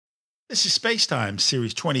This is Spacetime,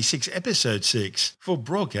 Series 26, Episode 6, for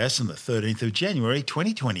broadcast on the 13th of January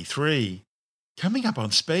 2023. Coming up on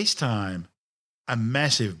Spacetime, a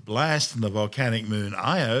massive blast in the volcanic moon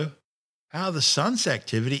Io, how the sun's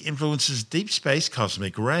activity influences deep space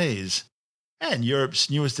cosmic rays, and Europe's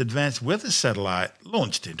newest advanced weather satellite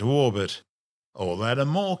launched into orbit. All that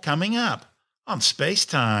and more coming up on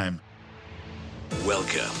Spacetime.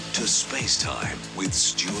 Welcome to Spacetime with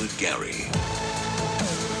Stuart Gary.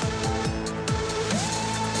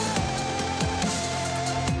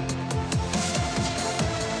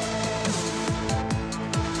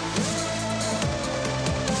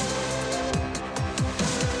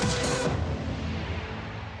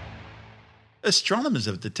 Astronomers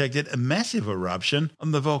have detected a massive eruption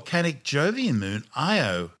on the volcanic Jovian moon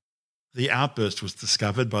Io. The outburst was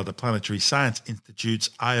discovered by the Planetary Science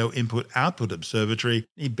Institute's Io Input-Output Observatory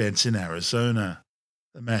near Benson, Arizona.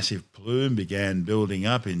 The massive plume began building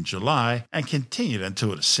up in July and continued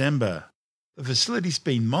until December. The facility's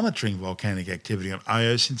been monitoring volcanic activity on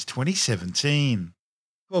Io since 2017.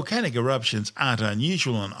 Volcanic eruptions aren't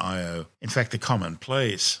unusual on Io, in fact, they're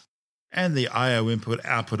commonplace. And the Io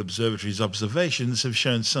Input-Output Observatory's observations have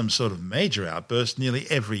shown some sort of major outburst nearly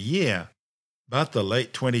every year. But the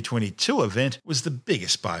late 2022 event was the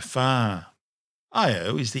biggest by far.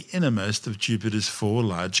 Io is the innermost of Jupiter's four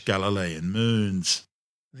large Galilean moons.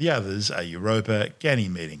 The others are Europa,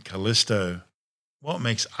 Ganymede and Callisto. What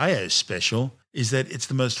makes Io special is that it's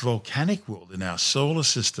the most volcanic world in our solar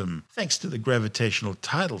system, thanks to the gravitational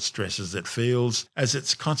tidal stresses it feels as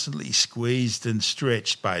it's constantly squeezed and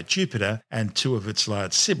stretched by Jupiter and two of its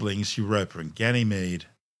large siblings, Europa and Ganymede.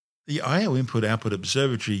 The Io Input-Output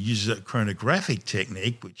Observatory uses a chronographic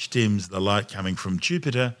technique which dims the light coming from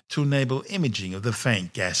Jupiter to enable imaging of the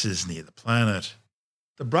faint gases near the planet.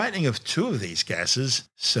 The brightening of two of these gases,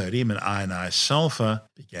 sodium and ionized sulfur,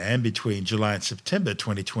 began between July and September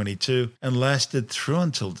 2022 and lasted through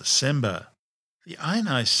until December. The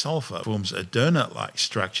ionized sulfur forms a donut-like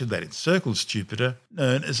structure that encircles Jupiter,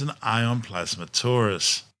 known as an ion plasma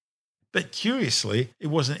torus. But curiously, it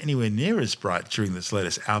wasn't anywhere near as bright during this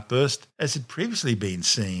latest outburst as had previously been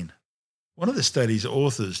seen. One of the study's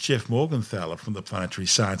authors, Jeff Morgenthaler from the Planetary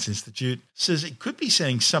Science Institute, says it could be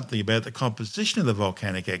saying something about the composition of the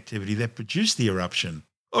volcanic activity that produced the eruption.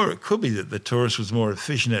 Or it could be that the torus was more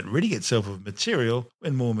efficient at ridding itself of material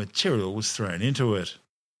when more material was thrown into it.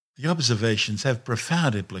 The observations have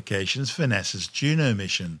profound implications for NASA's Juno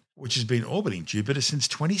mission, which has been orbiting Jupiter since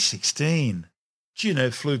 2016. Juno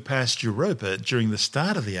flew past Europa during the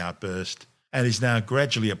start of the outburst, and is now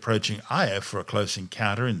gradually approaching Io for a close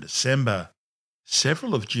encounter in December.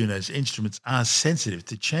 Several of Juno's instruments are sensitive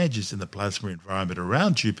to changes in the plasma environment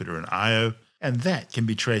around Jupiter and Io, and that can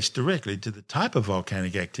be traced directly to the type of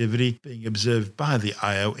volcanic activity being observed by the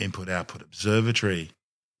Io Input-Output Observatory.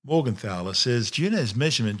 Morgenthaler says Juno's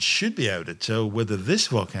measurements should be able to tell whether this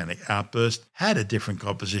volcanic outburst had a different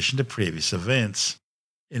composition to previous events.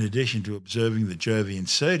 In addition to observing the Jovian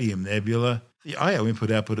Sodium Nebula, the Io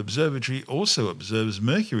Input-Output Observatory also observes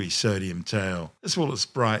Mercury's sodium tail, as well as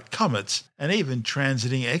bright comets and even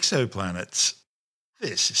transiting exoplanets.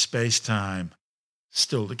 This is Spacetime.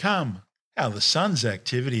 Still to come, how the sun's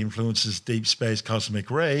activity influences deep space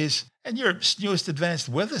cosmic rays, and Europe's newest advanced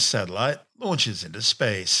weather satellite launches into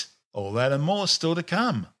space. All that and more still to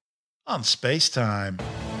come on Spacetime.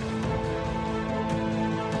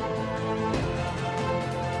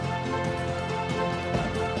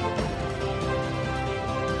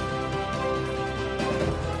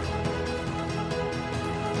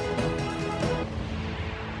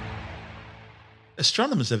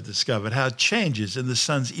 Astronomers have discovered how changes in the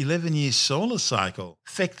Sun's 11-year solar cycle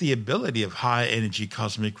affect the ability of high-energy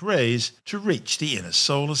cosmic rays to reach the inner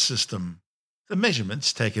solar system. The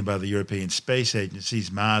measurements taken by the European Space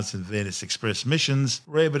Agency's Mars and Venus Express missions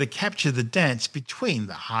were able to capture the dance between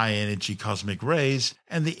the high-energy cosmic rays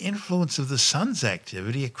and the influence of the Sun's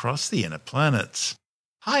activity across the inner planets.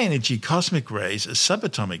 High-energy cosmic rays are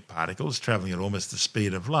subatomic particles travelling at almost the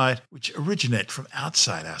speed of light, which originate from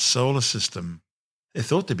outside our solar system. They're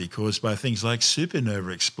thought to be caused by things like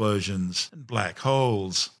supernova explosions and black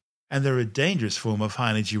holes, and they're a dangerous form of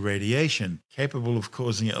high-energy radiation capable of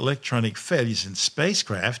causing electronic failures in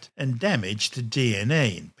spacecraft and damage to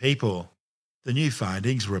DNA in people. The new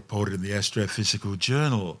findings, reported in the Astrophysical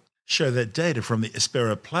Journal, show that data from the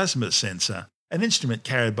Aspera Plasma Sensor, an instrument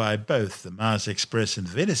carried by both the Mars Express and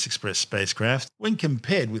Venus Express spacecraft, when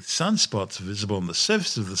compared with sunspots visible on the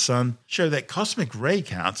surface of the Sun, show that cosmic ray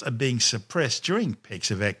counts are being suppressed during peaks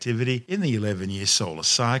of activity in the 11-year solar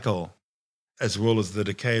cycle. As well as the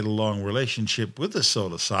decade-long relationship with the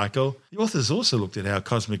solar cycle, the authors also looked at how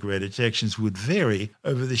cosmic ray detections would vary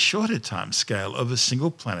over the shorter time scale of a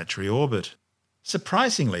single planetary orbit.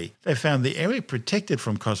 Surprisingly, they found the area protected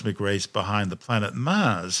from cosmic rays behind the planet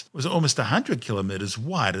Mars was almost 100 kilometres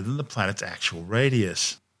wider than the planet's actual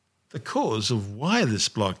radius. The cause of why this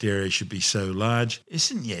blocked area should be so large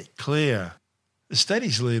isn't yet clear. The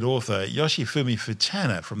study's lead author, Yoshifumi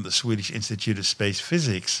Futana from the Swedish Institute of Space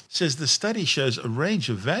Physics, says the study shows a range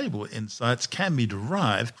of valuable insights can be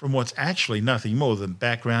derived from what's actually nothing more than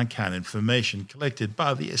background count information collected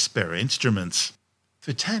by the ESPERA instruments.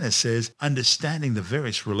 Futana says understanding the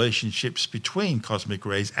various relationships between cosmic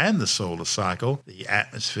rays and the solar cycle, the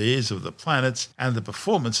atmospheres of the planets, and the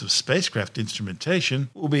performance of spacecraft instrumentation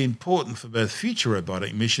will be important for both future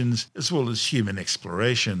robotic missions as well as human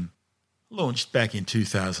exploration. Launched back in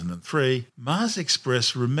 2003, Mars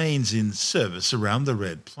Express remains in service around the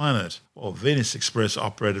Red Planet, while Venus Express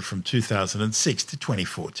operated from 2006 to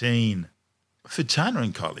 2014. Futana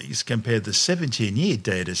and colleagues compared the 17-year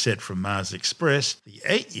data set from Mars Express, the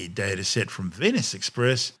 8-year data set from Venus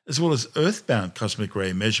Express, as well as Earthbound cosmic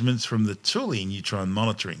ray measurements from the Thule Neutron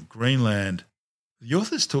Monitor in Greenland. The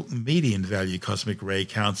authors took median value cosmic ray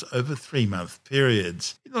counts over 3-month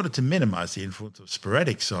periods in order to minimize the influence of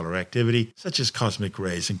sporadic solar activity such as cosmic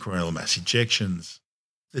rays and coronal mass ejections.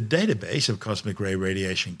 The database of cosmic ray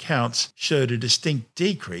radiation counts showed a distinct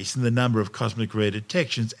decrease in the number of cosmic ray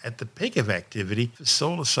detections at the peak of activity for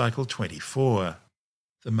solar cycle 24.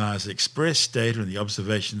 The Mars Express data and the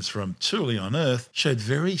observations from Thule on Earth showed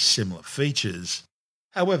very similar features.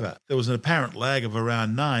 However, there was an apparent lag of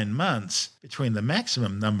around 9 months between the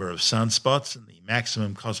maximum number of sunspots and the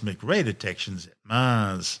maximum cosmic ray detections at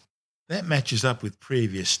Mars. That matches up with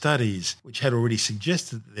previous studies, which had already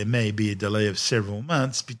suggested that there may be a delay of several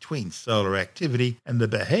months between solar activity and the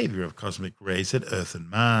behaviour of cosmic rays at Earth and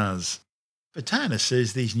Mars. Futana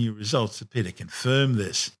says these new results appear to confirm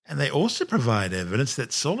this, and they also provide evidence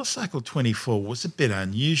that solar cycle 24 was a bit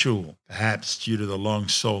unusual, perhaps due to the long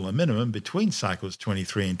solar minimum between cycles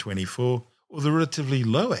 23 and 24, or the relatively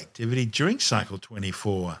low activity during cycle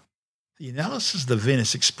 24. The analysis of the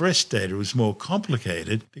Venus Express data was more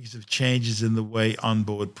complicated because of changes in the way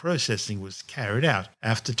onboard processing was carried out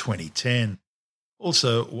after 2010.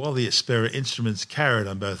 Also, while the ESPERA instruments carried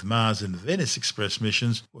on both Mars and Venus Express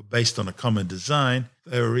missions were based on a common design,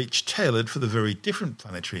 they were each tailored for the very different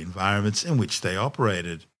planetary environments in which they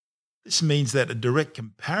operated. This means that a direct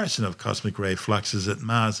comparison of cosmic ray fluxes at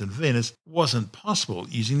Mars and Venus wasn't possible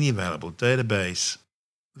using the available database.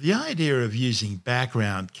 The idea of using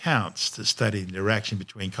background counts to study the interaction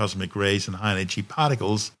between cosmic rays and high-energy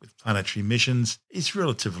particles with planetary missions is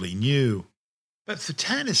relatively new. But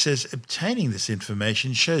Futana says obtaining this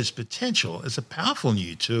information shows potential as a powerful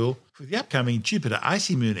new tool for the upcoming Jupiter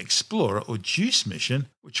Icy Moon Explorer or JUICE mission,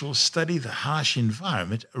 which will study the harsh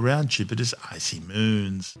environment around Jupiter's icy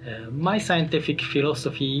moons. My scientific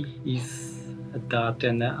philosophy is that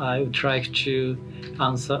I would like to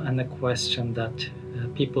answer a question that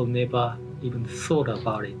people never even thought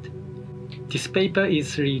about it. This paper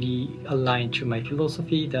is really aligned to my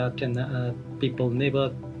philosophy that people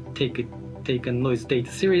never take a noise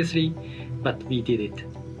data seriously, but we did it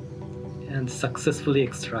and successfully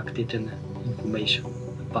extracted information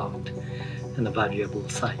about valuable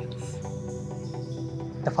science.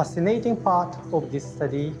 The fascinating part of this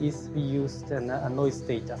study is we used noise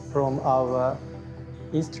data from our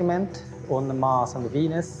instrument on Mars and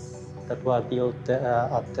Venus that were built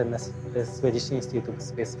at the Swedish Institute of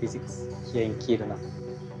Space Physics here in Kiruna.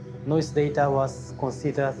 Noise data was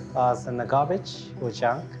considered as garbage or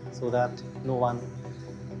junk, so that no one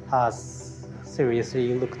has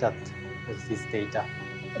seriously looked at this data.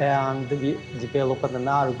 And we developed an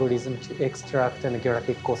algorithm to extract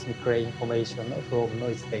galactic cosmic ray information from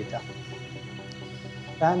noise data.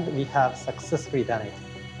 And we have successfully done it.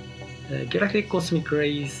 Galactic cosmic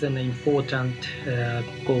ray is an important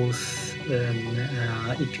cause.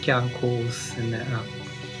 It can cause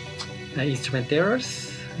instrument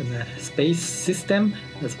errors in the space system,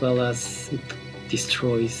 as well as it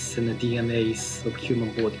destroys the DNAs of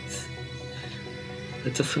human bodies.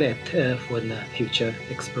 It's a threat for the future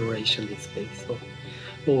exploration in space of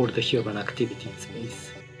all the human activity in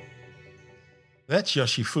space. That's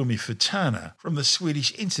Yoshifumi Futana from the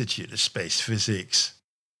Swedish Institute of Space Physics.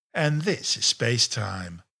 And this is Space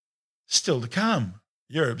Time. Still to come,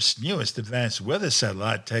 Europe's newest advanced weather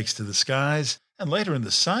satellite takes to the skies, and later in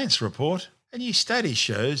the science report, a new study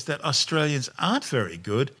shows that Australians aren't very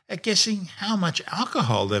good at guessing how much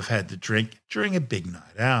alcohol they've had to drink during a big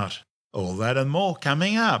night out. All that and more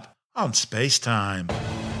coming up on Space Time.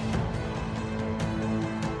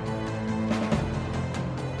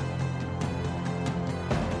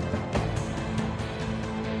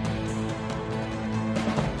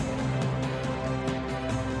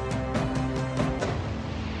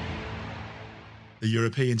 The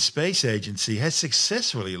European Space Agency has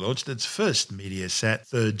successfully launched its first Meteosat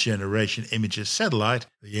third-generation imager satellite,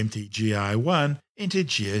 the MTGI-1, into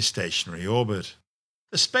geostationary orbit.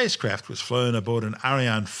 The spacecraft was flown aboard an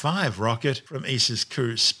Ariane 5 rocket from ESA's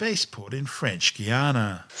Kourou spaceport in French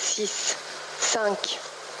Guiana. 6, 5,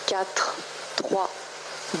 4,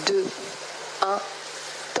 3, 2, 1,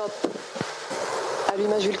 top.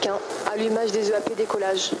 Allumage Vulcain, allumage des EAP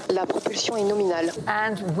décollage. La propulsion est nominale.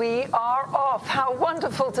 And we are off. How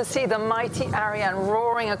wonderful to see the mighty Ariane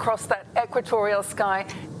roaring across that equatorial sky.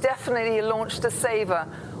 Definitely a launch to savor.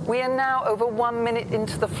 We are now over 1 minute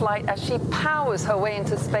into the flight as she powers her way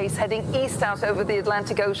into space, heading east out over the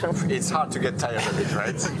Atlantic Ocean. It's hard to get tired of it,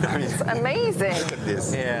 right? I mean, It's amazing. look at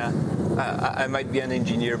this. Yeah, I might be an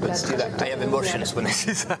engineer, but still I have emotions when I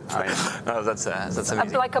see that. Oh, yeah. No, that's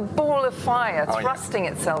amazing. Like a ball of fire Oh, yeah. thrusting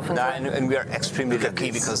itself into And we are extremely Look at lucky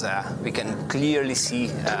this. because we can clearly see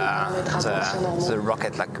the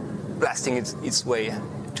rocket like blasting its way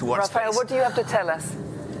towards Raphael, space. what do you have to tell us?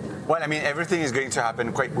 Well, I mean, everything is going to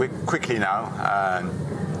happen quite quickly now.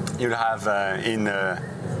 You'll have in a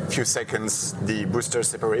few seconds the booster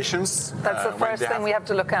separations. That's the when first they thing we have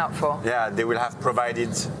to look out for. Yeah, they will have provided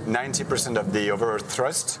 90% of the overall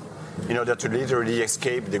thrust in order to literally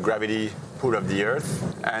escape the gravity pull of the Earth.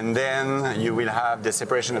 And then you will have the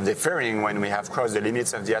separation of the fairing when we have crossed the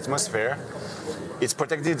limits of the atmosphere. It's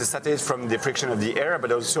protected the satellite from the friction of the air,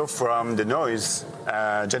 but also from the noise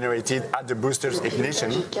generated at the booster's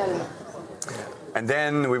ignition. Calme. And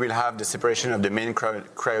then we will have the separation of the main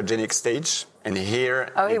cryogenic stage. And here,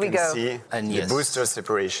 Oh, here you we can go. see And the yes. booster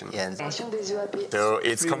separation. Yeah. Séparation des EAP. So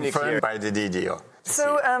it's Extremely confirmed clear. by the DDO.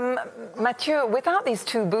 So, Mathieu, without these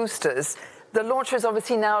two boosters, the launcher is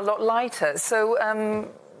obviously now a lot lighter. So,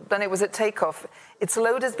 than it was at takeoff. Its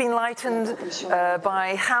load has been lightened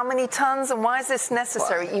by how many tons, and why is this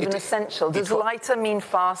necessary, Well, even essential? Does lighter mean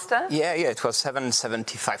faster? Yeah, it was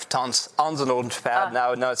 775 tons on the launch pad.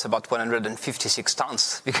 Now it's about 156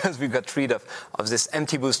 tons because we got rid of these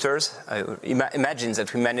empty boosters. Imagine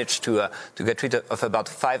that we managed to get rid of about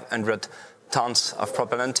 500 tons of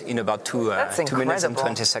propellant in about 2 minutes and incredible.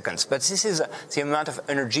 20 seconds. But this is the amount of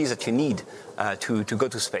energy that you need to go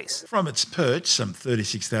to space. From its perch, some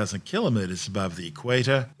 36,000 kilometres above the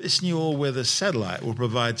equator, this new all-weather satellite will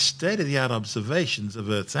provide state-of-the-art observations of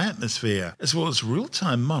Earth's atmosphere, as well as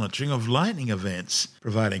real-time monitoring of lightning events,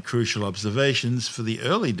 providing crucial observations for the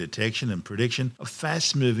early detection and prediction of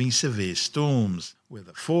fast-moving severe storms,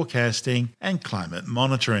 weather forecasting, and climate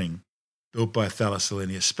monitoring. Built by Thales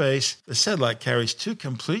Alenia Space, the satellite carries two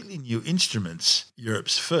completely new instruments,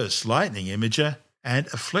 Europe's first lightning imager and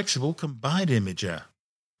a flexible combined imager.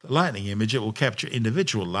 The lightning imager will capture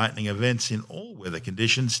individual lightning events in all weather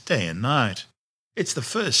conditions day and night. It's the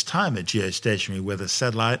first time a geostationary weather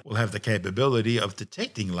satellite will have the capability of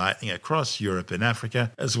detecting lightning across Europe and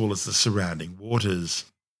Africa, as well as the surrounding waters.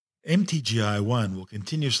 MTGI-1 will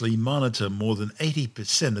continuously monitor more than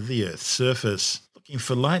 80% of the Earth's surface, looking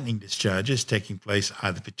for lightning discharges taking place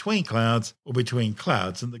either between clouds or between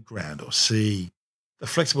clouds and the ground or sea. The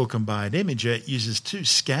flexible combined imager uses two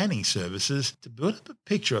scanning services to build up a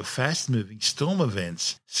picture of fast-moving storm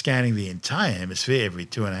events, scanning the entire hemisphere every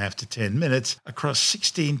 2.5 to 10 minutes across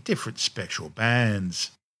 16 different spectral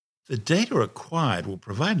bands. The data acquired will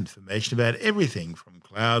provide information about everything from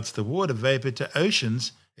clouds to water vapor to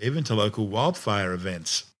oceans, even to local wildfire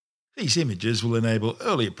events. These images will enable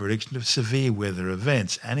earlier prediction of severe weather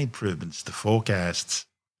events and improvements to forecasts.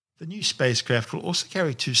 The new spacecraft will also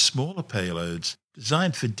carry two smaller payloads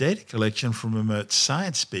designed for data collection from remote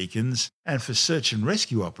science beacons and for search and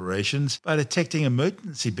rescue operations by detecting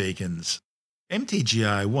emergency beacons.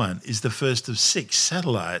 MTGI-1 is the first of 6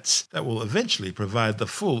 satellites that will eventually provide the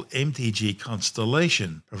full MTG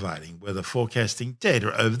constellation, providing weather forecasting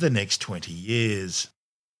data over the next 20 years.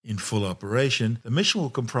 In full operation, the mission will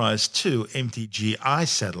comprise 2 MTGI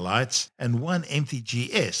satellites and 1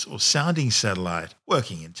 MTGS or sounding satellite,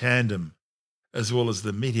 working in tandem. As well as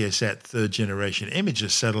the Meteosat third-generation imager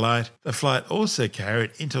satellite, the flight also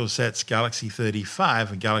carried Intelsat's Galaxy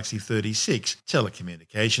 35 and Galaxy 36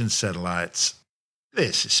 telecommunications satellites.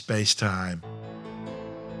 This is Space Time.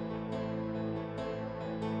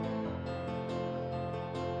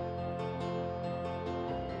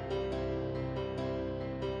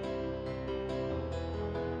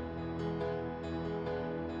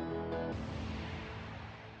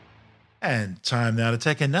 And time now to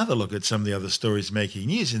take another look at some of the other stories making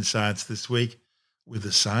news in science this week with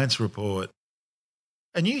the Science Report.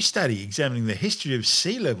 A new study examining the history of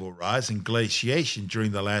sea level rise and glaciation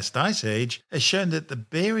during the last ice age has shown that the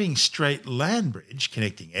Bering Strait land bridge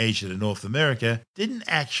connecting Asia to North America didn't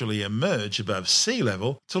actually emerge above sea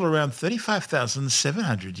level till around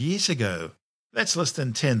 35,700 years ago. That's less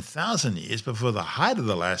than 10,000 years before the height of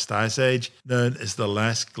the last ice age, known as the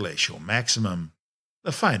last glacial maximum.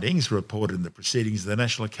 The findings, reported in the Proceedings of the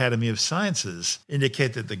National Academy of Sciences,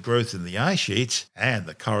 indicate that the growth in the ice sheets and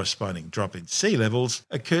the corresponding drop in sea levels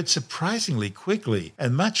occurred surprisingly quickly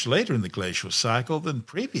and much later in the glacial cycle than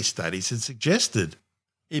previous studies had suggested.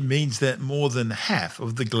 It means that more than half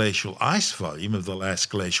of the glacial ice volume of the last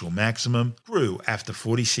glacial maximum grew after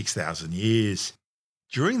 46,000 years.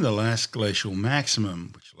 During the last glacial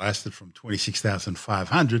maximum, which lasted from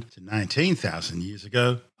 26,500 to 19,000 years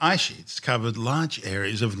ago, ice sheets covered large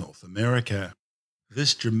areas of North America.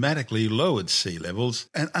 This dramatically lowered sea levels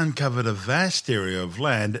and uncovered a vast area of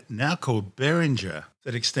land now called Beringer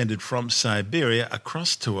that extended from Siberia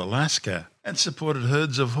across to Alaska and supported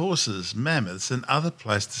herds of horses, mammoths, and other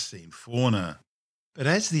Pleistocene fauna. But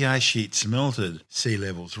as the ice sheets melted, sea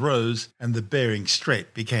levels rose and the Bering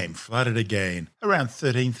Strait became flooded again, around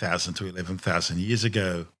 13,000 to 11,000 years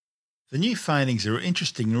ago. The new findings are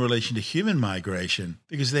interesting in relation to human migration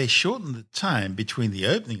because they shorten the time between the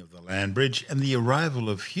opening of the land bridge and the arrival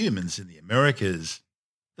of humans in the Americas.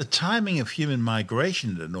 The timing of human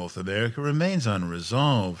migration to North America remains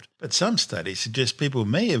unresolved, but some studies suggest people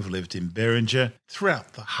may have lived in Beringer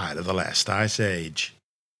throughout the height of the last ice age.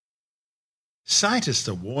 Scientists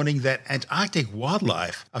are warning that Antarctic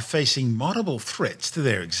wildlife are facing multiple threats to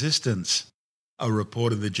their existence. A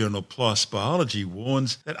report in the journal PLOS Biology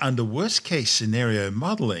warns that under worst-case scenario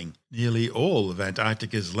modelling, nearly all of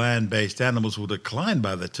Antarctica's land-based animals will decline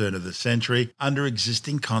by the turn of the century under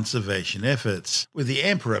existing conservation efforts, with the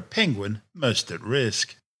emperor penguin most at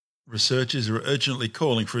risk. Researchers are urgently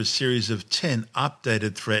calling for a series of 10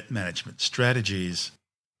 updated threat management strategies.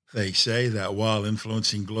 They say that while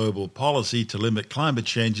influencing global policy to limit climate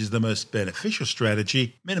change is the most beneficial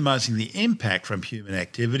strategy, minimising the impact from human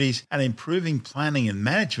activities and improving planning and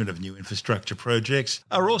management of new infrastructure projects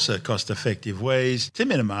are also cost-effective ways to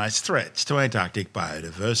minimise threats to Antarctic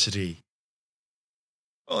biodiversity.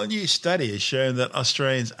 Well, a new study has shown that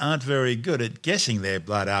Australians aren't very good at guessing their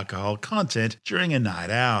blood alcohol content during a night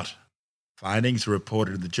out. Findings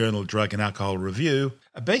reported in the journal Drug and Alcohol Review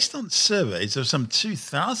are based on surveys of some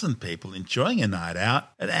 2,000 people enjoying a night out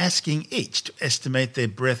and asking each to estimate their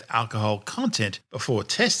breath alcohol content before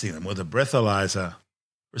testing them with a breathalyzer.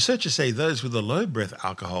 Researchers say those with a low breath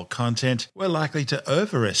alcohol content were likely to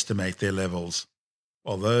overestimate their levels,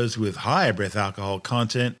 while those with higher breath alcohol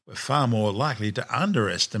content were far more likely to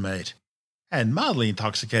underestimate. And mildly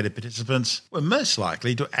intoxicated participants were most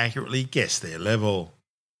likely to accurately guess their level.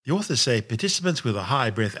 The authors say participants with a high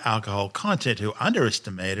breath alcohol content who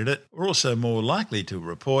underestimated it were also more likely to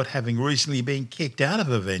report having recently been kicked out of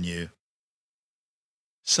a venue.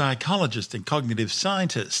 Psychologists and cognitive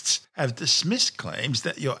scientists have dismissed claims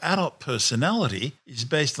that your adult personality is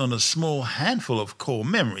based on a small handful of core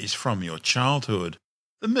memories from your childhood.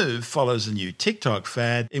 The move follows a new TikTok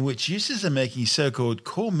fad in which users are making so-called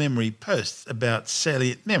core memory posts about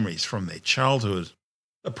salient memories from their childhood.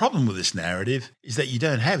 The problem with this narrative is that you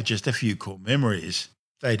don't have just a few core memories.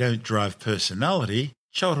 They don't drive personality.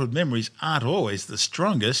 Childhood memories aren't always the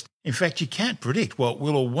strongest. In fact, you can't predict what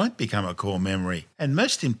will or won't become a core memory. And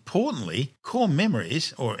most importantly, core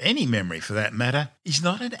memories, or any memory for that matter, is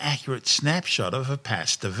not an accurate snapshot of a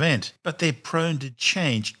past event, but they're prone to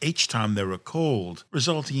change each time they're recalled,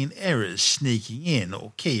 resulting in errors sneaking in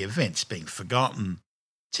or key events being forgotten.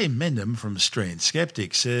 Tim Mendham from Australian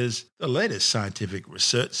Skeptics says the latest scientific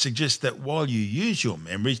research suggests that while you use your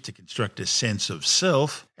memories to construct a sense of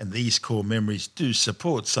self, and these core memories do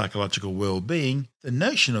support psychological well-being, the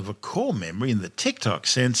notion of a core memory in the TikTok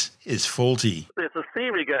sense is faulty. There's a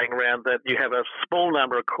theory going around that you have a small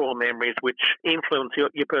number of core memories which influence your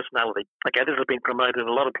personality. Okay, this has been promoted in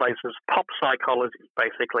a lot of places. Pop psychology,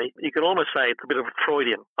 basically. You could almost say it's a bit of a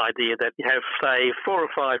Freudian idea that you have, say, 4 or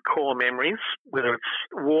 5 core memories, whether it's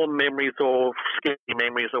warm memories or scary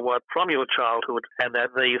memories or what, from your childhood, and that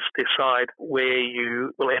these decide where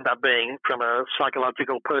you will end up being from a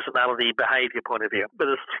psychological personality behaviour point of view. But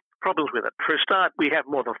as problems with it. For a start, we have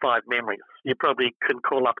more than 5 memories. You probably can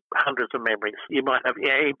call up hundreds of memories. You might have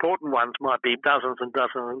important ones, might be dozens and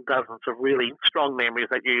dozens and dozens of really strong memories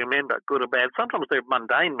that you remember, good or bad. Sometimes they're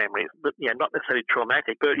mundane memories, but not necessarily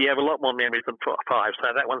traumatic. But you have a lot more memories than 5, so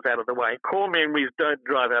that one's out of the way. Core memories don't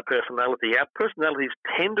drive our personality. Our personalities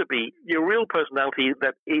tend to be, your real personality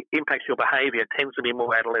that impacts your behaviour tends to be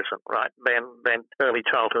more adolescent, right, than early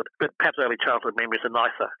childhood. But perhaps early childhood memories are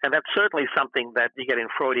nicer. And that's certainly something that you get in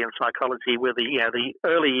Freudian psychology, where the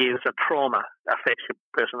early years of trauma affects your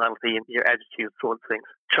personality and your attitude towards things.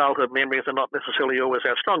 Childhood memories are not necessarily always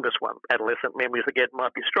our strongest one. Adolescent memories, again,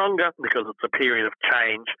 might be stronger because it's a period of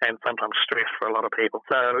change and sometimes stress for a lot of people.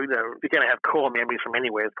 So, if you're going to have core memories from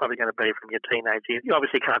anywhere, it's probably going to be from your teenage years. You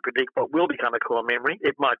obviously can't predict what will become a core memory.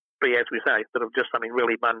 It might be, as we say, sort of just something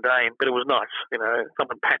really mundane, but it was nice.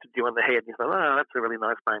 Someone patted you on the head and you thought, oh, that's a really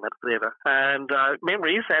nice moment, whatever. And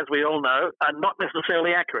memories, as we all know, are not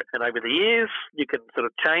necessarily accurate. And over the years, you can sort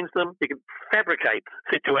of change them. You can fabricate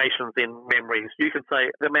situations in memories. You can say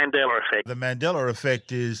the Mandela effect. The Mandela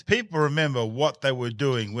effect is people remember what they were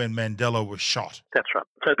doing when Mandela was shot. That's right.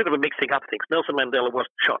 So a bit of a mixing up things. Nelson Mandela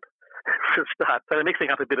wasn't shot. For a start. So they're mixing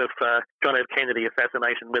up a bit of John F. Kennedy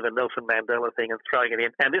assassination with a Nelson Mandela thing and throwing it in.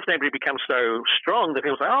 And this memory becomes so strong that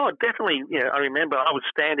people say, oh, definitely, I remember I was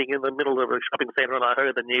standing in the middle of a shopping centre and I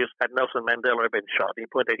heard the news that Nelson Mandela had been shot. He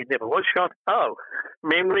pointed out he never was shot. Oh,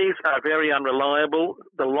 memories are very unreliable.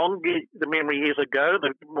 The longer the memory is ago,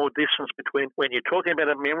 the more distance between when you're talking about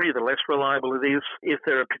a memory, the less reliable it is. If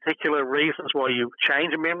there are particular reasons why you change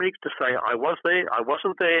a memory to say, I was there, I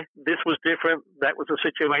wasn't there, this was different, that was a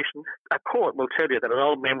situation, a court will tell you that an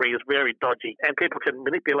old memory is very dodgy and people can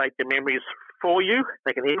manipulate your memories for you.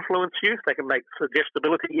 They can influence you. They can make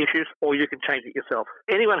suggestibility issues, or you can change it yourself.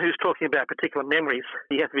 Anyone who's talking about particular memories,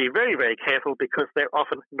 you have to be very, very careful because they're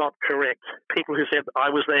often not correct. People who said,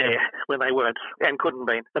 I was there when they weren't and couldn't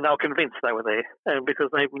be, and they were convinced they were there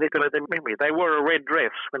because they manipulated their memory. They wore a red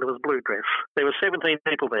dress when it was a blue dress. There were 17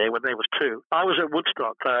 people there when there was 2. I was at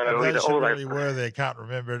Woodstock. So those who really were there can't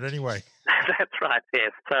remember it anyway. That's right,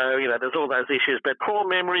 yes. So, there's all those issues. But core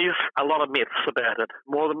memories, a lot of myths about it.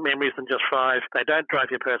 More than memories than just 5. They don't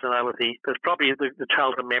drive your personality. There's probably the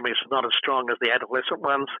childhood memories are not as strong as the adolescent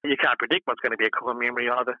ones. You can't predict what's going to be a core memory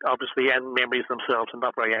either, obviously, and memories themselves are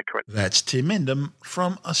not very accurate. That's Tim Mendham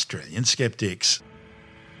from Australian Skeptics.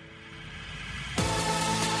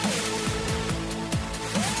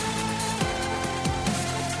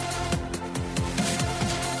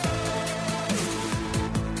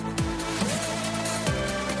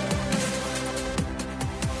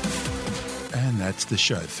 That's the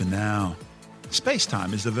show for now.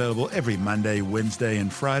 Spacetime is available every Monday, Wednesday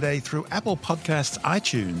and Friday through Apple Podcasts,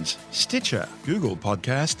 iTunes, Stitcher, Google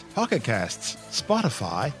Podcast, Pocket Casts,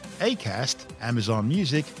 Spotify, Acast, Amazon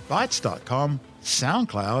Music, Bytes.com,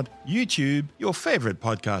 SoundCloud, YouTube, your favourite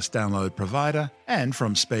podcast download provider, and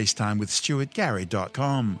from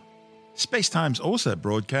spacetimewithstuartgary.com. Spacetime's also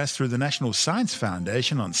broadcast through the National Science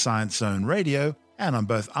Foundation on Science Zone Radio and on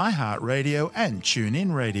both iHeartRadio and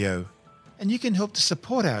TuneIn Radio. And you can help to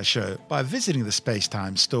support our show by visiting the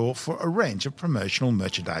Spacetime store for a range of promotional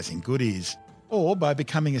merchandising goodies, or by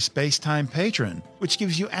becoming a Spacetime patron, which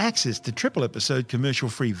gives you access to triple-episode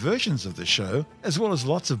commercial-free versions of the show, as well as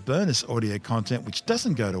lots of bonus audio content which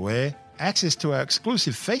doesn't go to air, access to our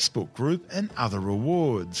exclusive Facebook group, and other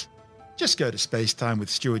rewards. Just go to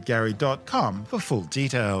spacetimewithstuartgary.com for full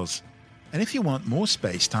details. And if you want more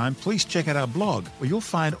Spacetime, please check out our blog, where you'll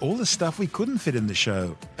find all the stuff we couldn't fit in the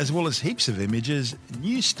show, as well as heaps of images,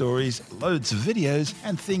 news stories, loads of videos,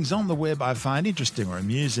 and things on the web I find interesting or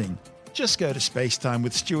amusing. Just go to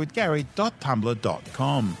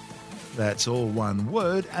spacetimewithstuartgary.tumblr.com. That's all one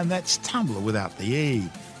word, and that's Tumblr without the E.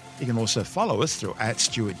 You can also follow us through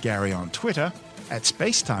 @StuartGary on Twitter,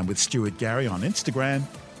 @SpaceTimeWithStuartGary on Instagram,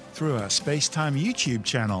 through our Spacetime YouTube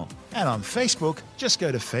channel, and on Facebook, just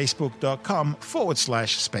go to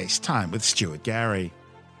facebook.com/Spacetime with Stuart Gary.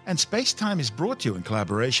 And Spacetime is brought to you in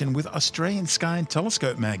collaboration with Australian Sky and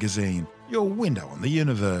Telescope magazine, your window on the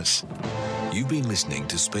universe. You've been listening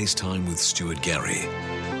to Spacetime with Stuart Gary.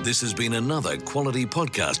 This has been another quality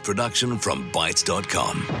podcast production from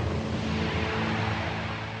Bytes.com.